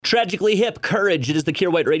Tragically hip, courage. It is the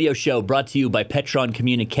Kier White Radio Show brought to you by Petron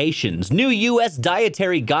Communications. New U.S.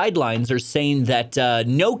 dietary guidelines are saying that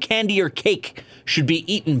no candy or cake should be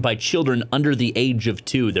eaten by children under the age of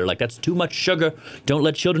 2. They're like, that's too much sugar. Don't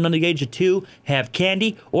let children under the age of 2 have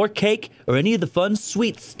candy or cake or any of the fun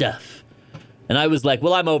sweet stuff. And I was like,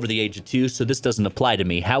 well, I'm over the age of 2, so this doesn't apply to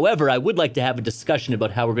me. However, I would like to have a discussion about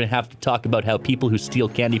how we're going to have to talk about how people who steal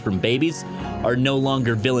candy from babies are no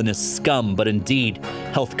longer villainous scum, but indeed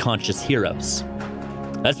health-conscious heroes.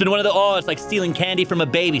 That's been one of the, it's like stealing candy from a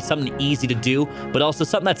baby, something easy to do, but also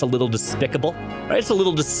something that's a little despicable, right? It's a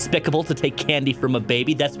little despicable to take candy from a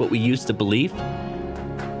baby. That's what we used to believe.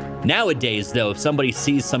 Nowadays, though, if somebody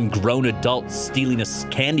sees some grown adult stealing a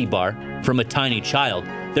candy bar from a tiny child,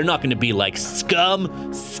 they're not going to be like,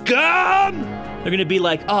 scum, scum! They're going to be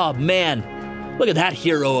like, oh man, look at that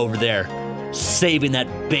hero over there, saving that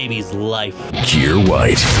baby's life. Kier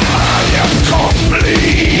White. I am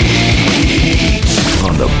complete.